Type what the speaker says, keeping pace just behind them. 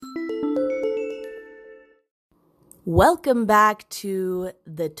Welcome back to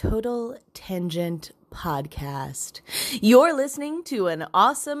the Total Tangent Podcast. You're listening to an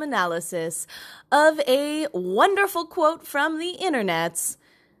awesome analysis of a wonderful quote from the internets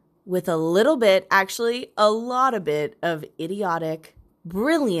with a little bit, actually a lot of bit of idiotic,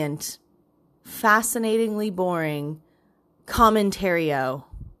 brilliant, fascinatingly boring commentario.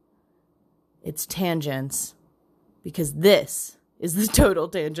 It's tangents, because this is the Total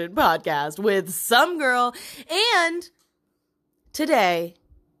Tangent Podcast with some girl, and today,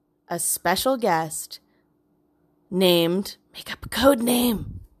 a special guest named, make up a code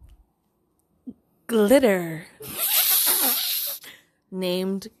name, Glitter.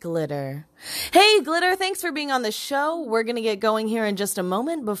 Named Glitter. Hey, Glitter, thanks for being on the show. We're going to get going here in just a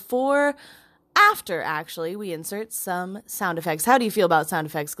moment after we insert some sound effects. How do you feel about sound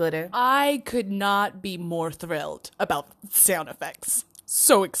effects, Glitter? I could not be more thrilled about sound effects.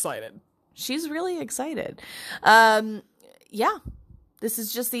 So excited. She's really excited. Yeah, this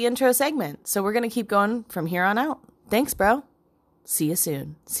is just the intro segment. So we're going to keep going from here on out. Thanks, bro. See you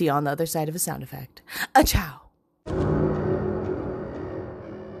soon. See you on the other side of a sound effect. A-chow.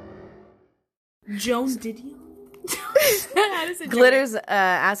 Joan Didion. Glitter's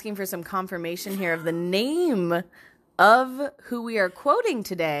asking for some confirmation here of the name of who we are quoting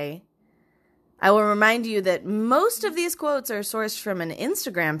today. I will remind you that most of these quotes are sourced from an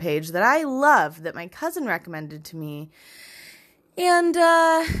Instagram page that I love, that my cousin recommended to me. And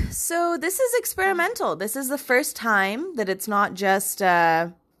so this is experimental. This is the first time that it's not just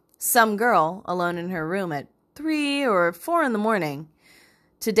some girl alone in her room at 3 or 4 in the morning.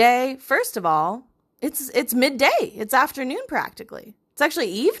 Today, first of all, it's midday. It's afternoon practically. It's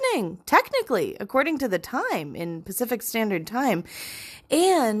actually evening, technically, according to the time in Pacific Standard Time.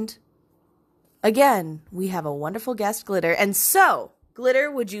 And again, we have a wonderful guest, Glitter. And so,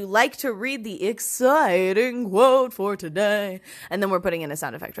 Glitter, would you like to read the exciting quote for today? And then we're putting in a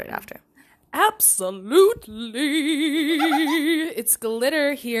sound effect right after. Absolutely. It's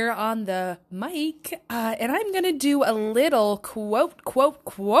Glitter here on the mic, and I'm going to do a little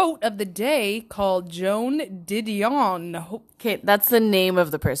quote of the day called Joan Didion. Okay, that's the name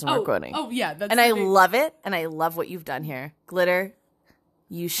of the person we're quoting. Oh, yeah. And I love it, and I love what you've done here. Glitter,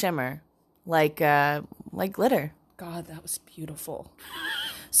 you shimmer like glitter. God, that was beautiful.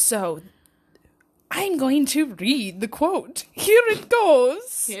 So, I'm going to read the quote. Here it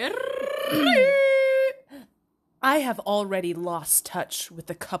goes. I have already lost touch with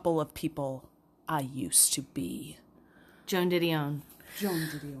a couple of people I used to be. Joan Didion. Joan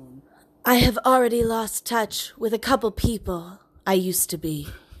Didion. I have already lost touch with a couple people I used to be.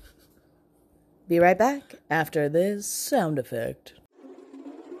 Be right back after this sound effect.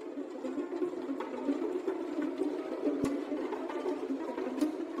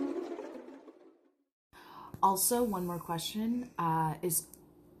 Also, one more question. Is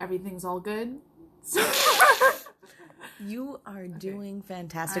everything's all good? You are doing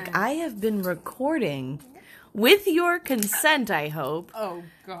fantastic. I have been recording with your consent, I hope. Oh,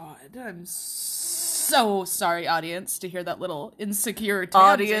 God. I'm so sorry, audience, to hear that little insecure tangent.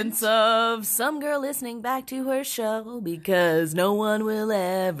 Audience of some girl listening back to her show, because no one will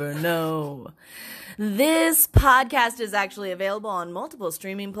ever know. This podcast is actually available on multiple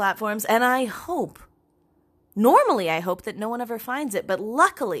streaming platforms, and Normally, I hope that no one ever finds it, but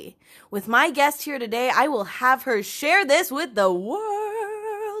luckily, with my guest here today, I will have her share this with the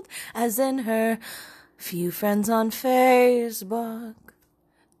world, as in her few friends on Facebook.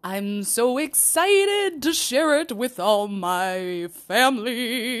 I'm so excited to share it with all my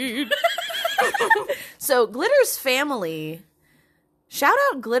family. So, Glitter's family, shout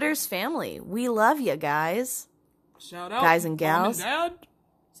out Glitter's family. We love you, guys. Shout out, guys and gals. Mom and Dad.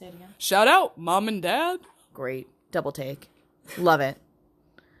 Say it again. Shout out, Mom and Dad. Great. Double take. Love it.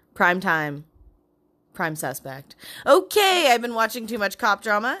 Prime time. Prime suspect. Okay, I've been watching too much cop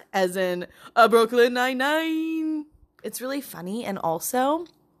drama, as in a Brooklyn Nine-Nine. It's really funny, and also,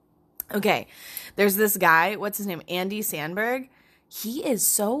 okay, there's this guy, what's his name? Andy Samberg. He is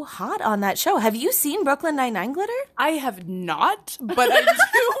so hot on that show. Have you seen Brooklyn Nine-Nine, Glitter? I have not, but I do.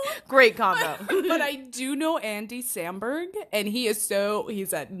 Great combo. But I do know Andy Samberg, and he's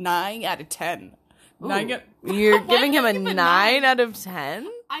at 9 out of 10. You're giving him a 9 out of 10?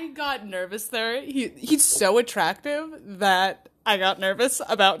 I got nervous there. He's so attractive that I got nervous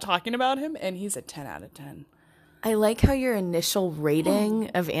about talking about him, and he's a 10 out of 10. I like how your initial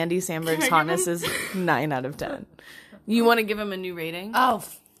rating of Andy Samberg's hotness is 9 out of 10. You want to give him a new rating? Well,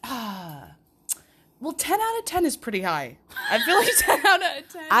 10 out of 10 is pretty high. I feel like 10 out of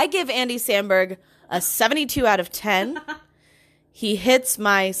 10. I give Andy Samberg a 72 out of 10. He hits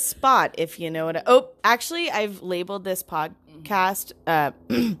my spot, if you know what. Oh, actually, I've labeled this podcast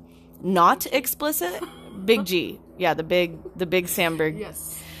not explicit. Big G, yeah, the big Sandberg.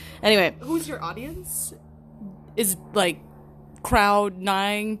 Yes. Anyway, who's your audience? Is like crowd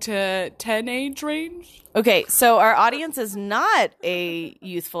 9 to 10 age range? Okay, so our audience is not a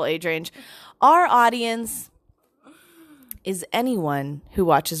youthful age range. Our audience is anyone who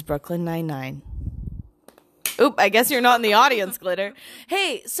watches Brooklyn Nine-Nine. Oop, I guess you're not in the audience, Glitter.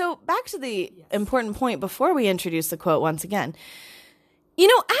 Hey, so back to the important point before we introduce the quote once again. You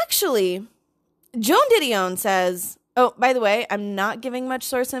know, actually, Joan Didion says, oh, by the way, I'm not giving much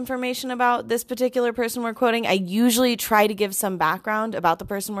source information about this particular person we're quoting. I usually try to give some background about the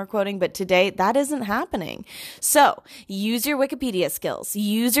person we're quoting, but today that isn't happening. So use your Wikipedia skills,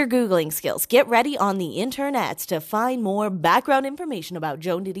 use your Googling skills, get ready on the internet to find more background information about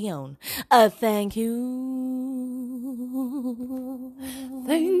Joan Didion. Thank you.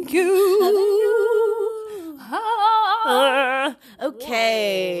 Thank you.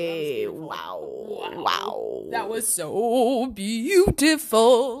 Okay. Wow. That was so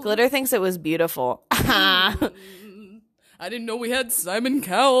beautiful. Glitter thinks it was beautiful. I didn't know we had Simon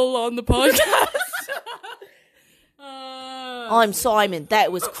Cowell on the podcast. I'm Simon.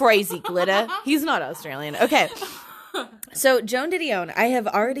 That was crazy, Glitter. He's not Australian. Okay. So, Joan Didion, I have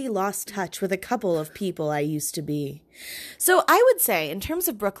already lost touch with a couple of people I used to be. So, I would say, in terms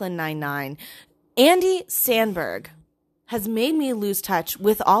of Brooklyn Nine-Nine, Andy Samberg has made me lose touch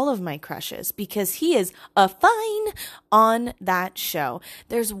with all of my crushes because he is a fine on that show.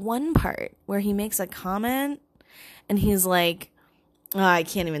 There's one part where he makes a comment and he's like, oh, I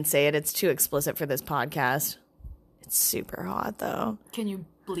can't even say it. It's too explicit for this podcast. It's super hot, though. Can you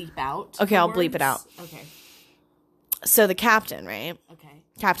bleep out? Okay, I'll bleep it out. Okay. So the captain, right? Okay.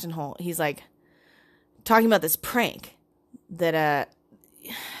 Captain Holt, he's like talking about this prank that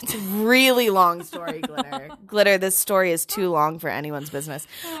it's a really long story, Glitter. Glitter, this story is too long for anyone's business.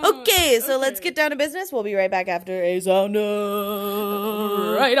 Okay, so let's get down to business. We'll be right back after a sound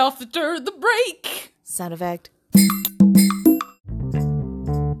Right after the break. Sound effect.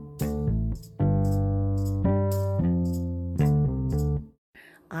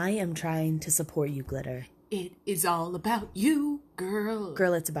 I am trying to support you, Glitter. It is all about you, girl.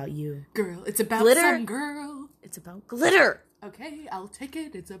 Girl, it's about you. Girl, it's about Glitter. some girl. It's about glitter. Okay, I'll take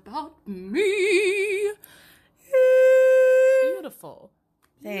it. It's about me. Beautiful.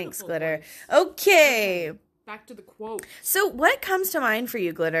 Thanks, Beautiful Glitter. voice. Okay. Back to the quote. So what comes to mind for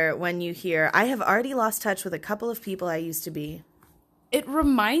you, Glitter, when you hear, I have already lost touch with a couple of people I used to be? It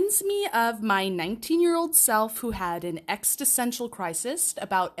reminds me of my 19-year-old self who had an existential crisis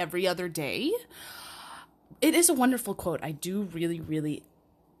about every other day. It is a wonderful quote. I do really, really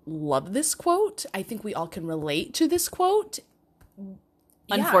love this quote. I think we all can relate to this quote.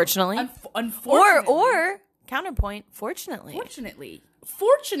 Unfortunately. Unfortunately. Or counterpoint, fortunately.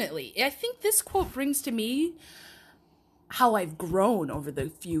 Fortunately. I think this quote brings to me how I've grown over the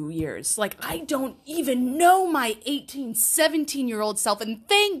few years. Like, I don't even know my 18, 17-year-old self, and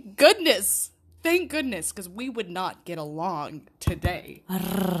thank goodness, because we would not get along today.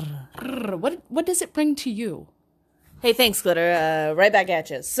 What does it bring to you? Hey, thanks, Glitter. Right back at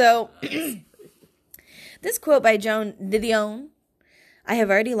you. So, this quote by Joan Didion, I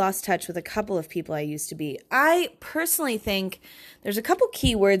have already lost touch with a couple of people I used to be. I personally think there's a couple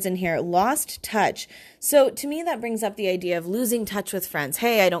key words in here. Lost touch. So to me, that brings up the idea of losing touch with friends.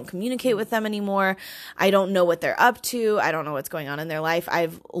 Hey, I don't communicate with them anymore. I don't know what they're up to. I don't know what's going on in their life.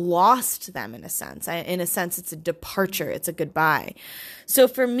 I've lost them in a sense. In a sense, it's a departure. It's a goodbye. So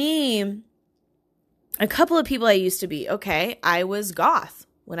for me, a couple of people I used to be. Okay, I was goth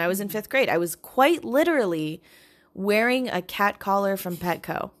when I was in 5th grade. I was quite literally wearing a cat collar from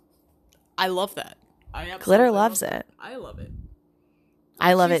Petco. I love that. Glitter loves it. I love it.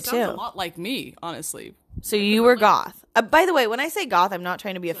 I love it Sounds too. a lot like me, honestly. So you were goth. By the way, when I say goth, I'm not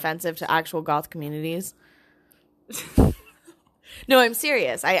trying to be offensive to actual goth communities. No, I'm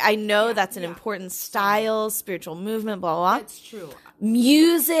serious. I know that's an important style, spiritual movement, blah, blah, blah. That's true.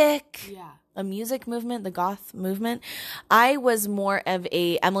 Music. Yeah. A music movement, the goth movement. I was more of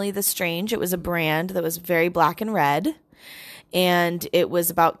a Emily the Strange. It was a brand that was very black and red. And it was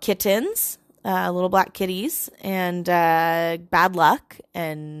about kittens, little black kitties, and bad luck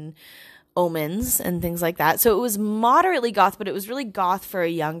and omens and things like that. So it was moderately goth, but it was really goth for a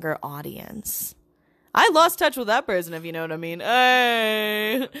younger audience. I lost touch with that person, if you know what I mean.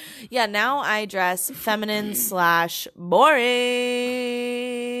 Hey. Yeah, now I dress feminine / boring.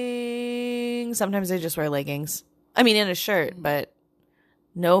 Sometimes I just wear leggings. I mean, in a shirt, but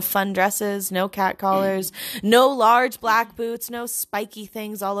No fun dresses, no cat collars, no large black boots, no spiky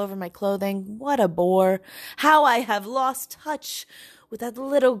things all over my clothing. What a bore. How I have lost touch with that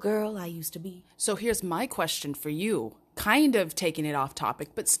little girl I used to be. So here's my question for you. Kind of taking it off topic,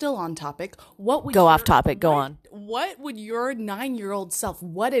 but still on topic. What would Off topic, go on. What would your 9-year-old self,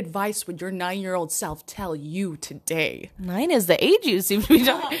 what advice would your 9-year-old self tell you today? 9 is the age you seem to be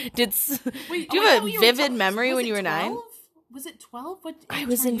talking. Do you have a vivid memory when you were 9? Was it 12? I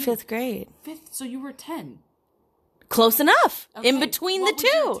was in 5th grade. 5th, so you were 10. Close enough. Okay. In between what the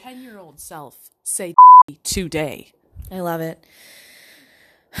two. What would your 10-year-old self say today? I love it.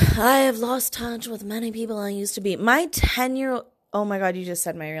 I have lost touch with many people I used to be. My 10-year-old... Oh my God, you just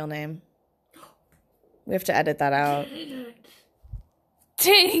said my real name. We have to edit that out.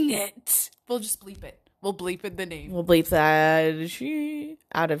 Dang it. We'll just bleep it. We'll bleep it the name. We'll bleep that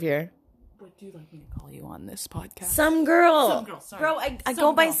out of here. What do you like me to call you on this podcast? Some girl. Some girl, sorry. Bro, I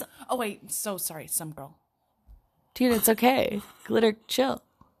go by... Oh, wait. So sorry. Some girl. Dude, it's okay. Glitter, chill.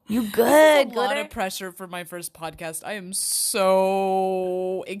 You good, Glitter? A lot of pressure for my first podcast. I am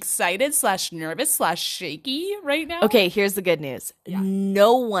so excited / nervous / shaky right now. Okay, here's the good news. Yeah.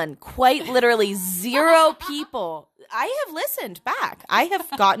 No one, quite literally 0 people. I have listened back. I have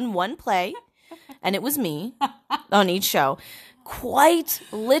gotten 1 play, and it was me on each show. Quite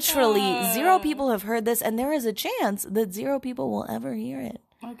literally 0 people have heard this, and there is a chance that 0 people will ever hear it.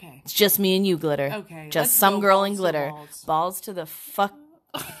 Okay. It's just me and you, Glitter. Okay. Just some girl in glitter. Balls to the fuck.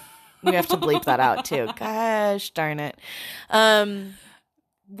 We have to bleep that out too. Gosh darn it.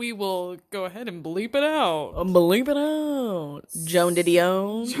 We will go ahead and bleep it out. Bleep it out. Joan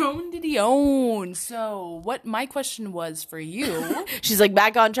Didion. Joan Didion. So what my question was for you. She's like,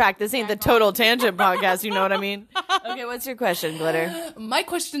 back on track. This ain't the Total Tangent podcast. You know what I mean? Okay, what's your question, Glitter? My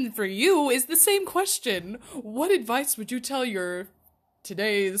question for you is the same question. What advice would you tell your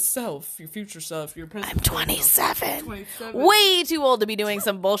today's self, your future self, your present? I'm 27. 27. Way too old to be doing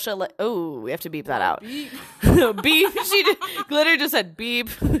some bullshit. Oh, we have to beep that out. Beep. Beep. Glitter just said beep.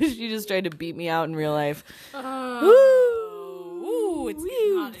 She just tried to beep me out in real life. Ooh,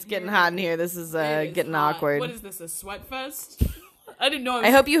 it's getting hot in here. This is getting hot. Awkward. What is this, a sweat fest? I didn't know.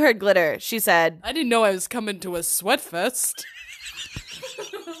 I hope you heard Glitter. She said, I didn't know I was coming to a sweat fest.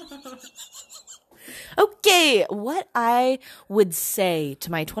 Okay, what I would say to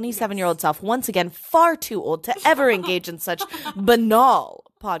my 27-year-old self, once again, far too old to ever engage in such banal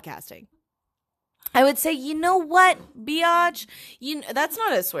podcasting. I would say, you know what, biatch? That's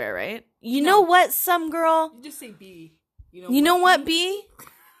not a swear, right? You know what, some girl? You just say B. You know what, B?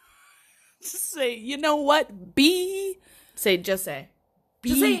 Just say, you know what, B? Just say.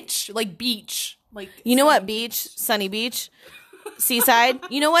 Beach. Like beach. Like you know what, beach? Sunny beach? Seaside?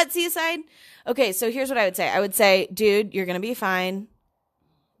 You know what, seaside? Okay, so here's what I would say. I would say, dude, you're going to be fine.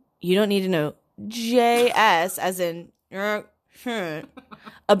 You don't need to know JS as in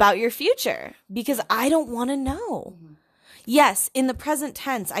about your future because I don't want to know. Yes, in the present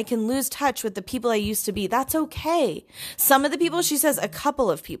tense, I can lose touch with the people I used to be. That's okay. Some of the people, she says a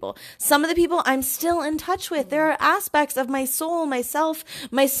couple of people. Some of the people I'm still in touch with. There are aspects of my soul, myself,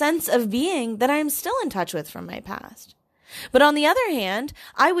 my sense of being that I'm still in touch with from my past. But on the other hand,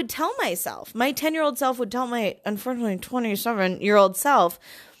 I would tell myself, my 10-year-old self would tell my, unfortunately, 27-year-old self,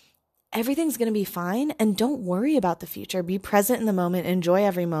 everything's going to be fine and don't worry about the future. Be present in the moment. Enjoy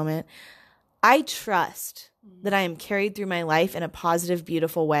every moment. I trust that I am carried through my life in a positive,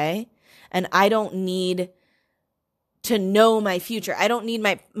 beautiful way. And I don't need to know my future. I don't need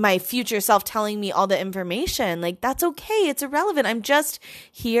my future self telling me all the information. Like, that's okay. It's irrelevant. I'm just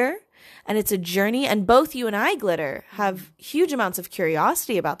here. And it's a journey, and both you and I, Glitter, have huge amounts of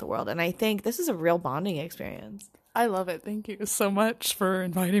curiosity about the world, and I think this is a real bonding experience. I love it. Thank you so much for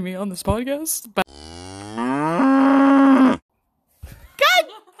inviting me on this podcast. God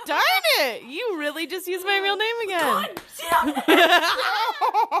darn it! You really just used my real name again.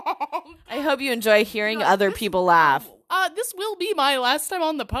 I hope you enjoy hearing other people laugh. This will be my last time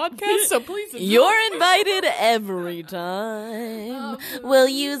on the podcast, so please enjoy. You're invited every time. We'll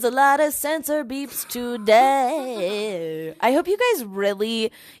use a lot of censor beeps today. I hope you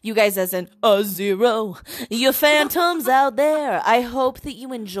guys as in a 0, you phantoms out there. I hope that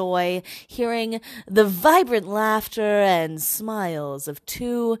you enjoy hearing the vibrant laughter and smiles of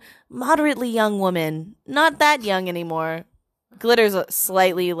 2 moderately young women. Not that young anymore. Glitter's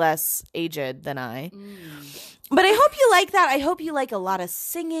slightly less aged than I. But I hope you like that. I hope you like a lot of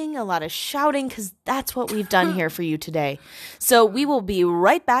singing, a lot of shouting, because that's what we've done here for you today. So we will be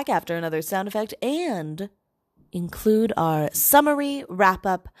right back after another sound effect and include our summary,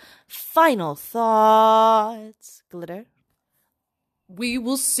 wrap-up, final thoughts. Glitter? We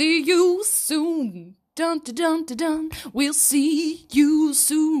will see you soon. Dun dun dun dun dun. We'll see you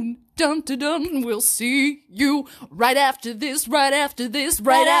soon. Dun dun dun. We'll see you right after this. Right after this.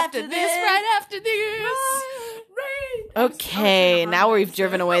 Right after this. Right after this. Right. Okay, now we've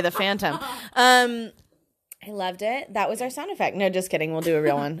driven away the phantom. I loved it. That was our sound effect. No, just kidding. We'll do a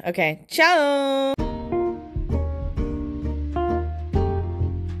real one. Okay. Ciao.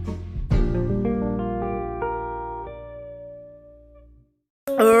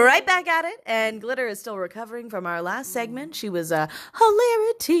 Right back at it, and Glitter is still recovering from our last segment. She was a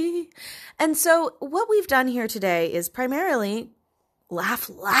hilarity. And so what we've done here today is primarily laugh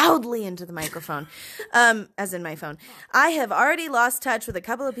loudly into the microphone, as in my phone. I have already lost touch with a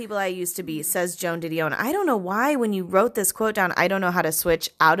couple of people I used to be, says Joan Didion. I don't know why when you wrote this quote down, I don't know how to switch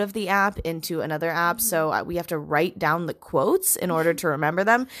out of the app into another app, so we have to write down the quotes in order to remember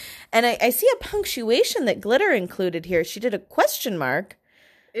them. And I see a punctuation that Glitter included here. She did a question mark.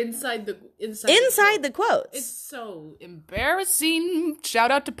 Inside the quotes. It's so embarrassing.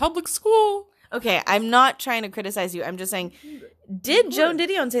 Shout out to public school. Okay, I'm not trying to criticize you. I'm just saying, did Joan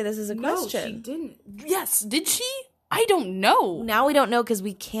Didion say this is a question? No, she didn't. Yes, did she? I don't know. Now we don't know because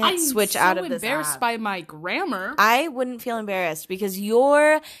we can't switch out of this app. I'm so embarrassed by my grammar. I wouldn't feel embarrassed because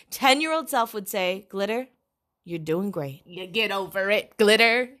your 10-year-old self would say, Glitter, you're doing great. You get over it,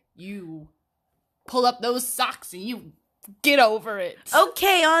 Glitter. You pull up those socks and you get over it.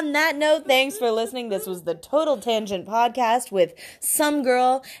 Okay, on that note, thanks for listening. This was the Total Tangent Podcast with some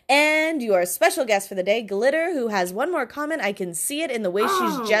girl and your special guest for the day, Glitter, who has one more comment. I can see it in the way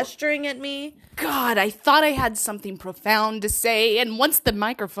she's gesturing at me. God, I thought I had something profound to say, and once the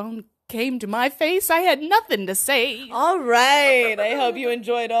microphone came to my face, I had nothing to say. All right. I hope you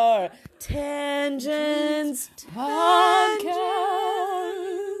enjoyed our Tangents Podcast.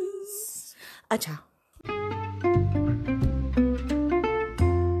 Ciao.